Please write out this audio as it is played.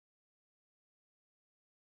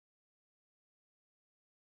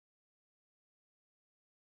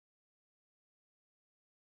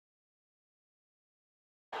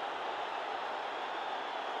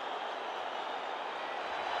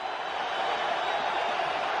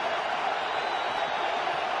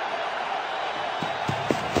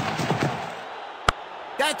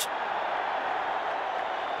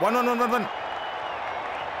One.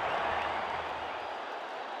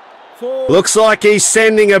 Looks like he's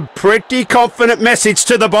sending a pretty confident message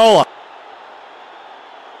to the bowler.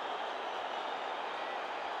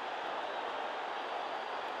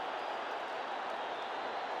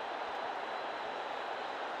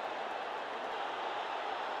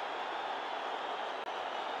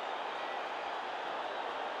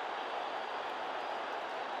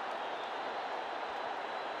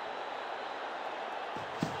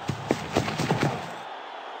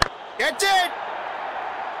 Get it!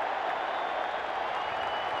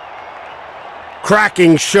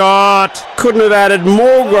 Cracking shot. Couldn't have added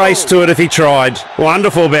more grace to it if he tried.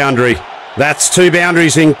 Wonderful boundary. That's 2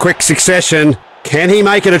 boundaries in quick succession. Can he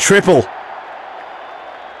make it a triple?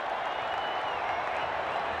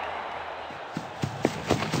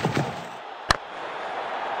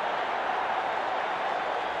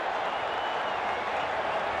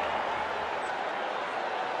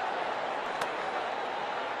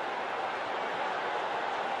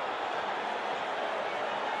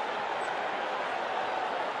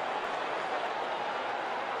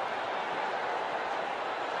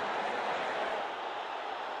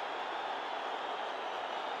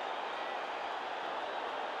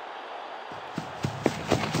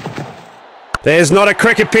 There's not a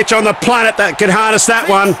cricket pitch on the planet that could harness that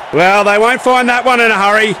one. Well, they won't find that one in a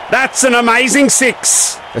hurry. That's an amazing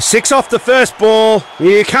 6. A 6 off the first ball.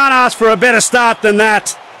 You can't ask for a better start than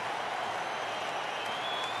that.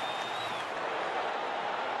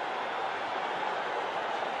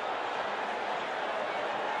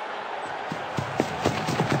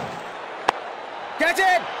 Get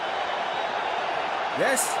it!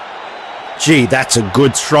 Yes. Gee, that's a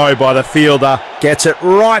good throw by the fielder. Gets it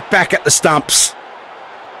right back at the stumps.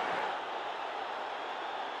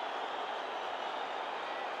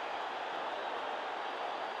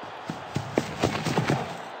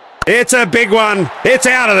 It's a big one. It's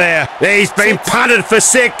out of there. He's been punted for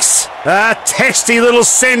 6. A testy little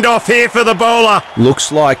send-off here for the bowler.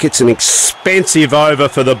 Looks like it's an expensive over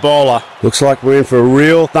for the bowler. Looks like we're in for a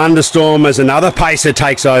real thunderstorm as another pacer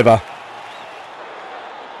takes over.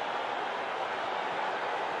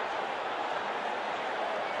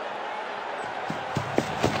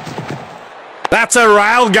 That's a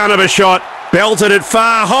railgun of a shot. Belted it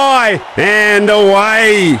far high and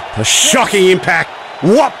away. A shocking impact.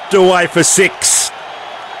 Whopped away for 6.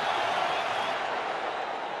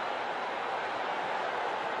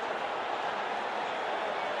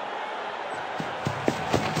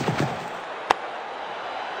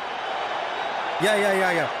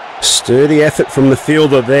 Yeah. Sturdy effort from the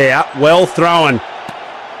fielder there. Well thrown.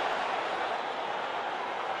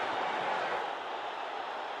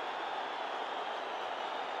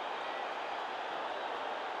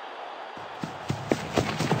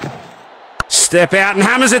 Step out and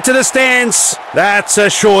hammers it to the stands. That's a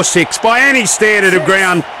sure 6 by any standard of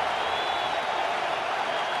ground.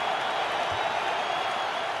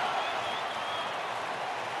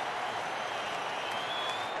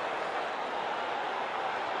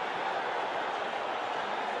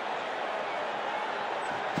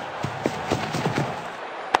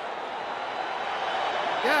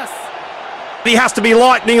 Yes. He has to be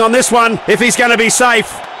lightning on this one if he's going to be safe.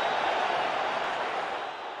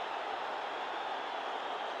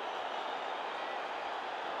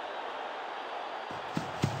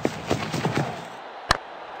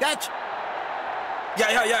 Catch.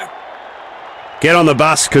 Yeah. Get on the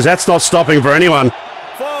bus, because that's not stopping for anyone.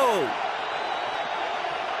 4.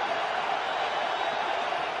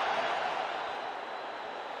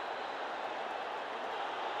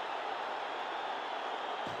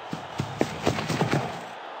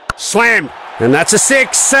 Slam. And that's a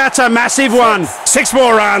 6. That's a massive one. 6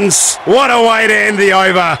 more runs. What a way to end the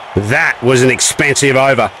over. That was an expensive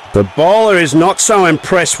over. The bowler is not so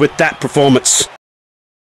impressed with that performance.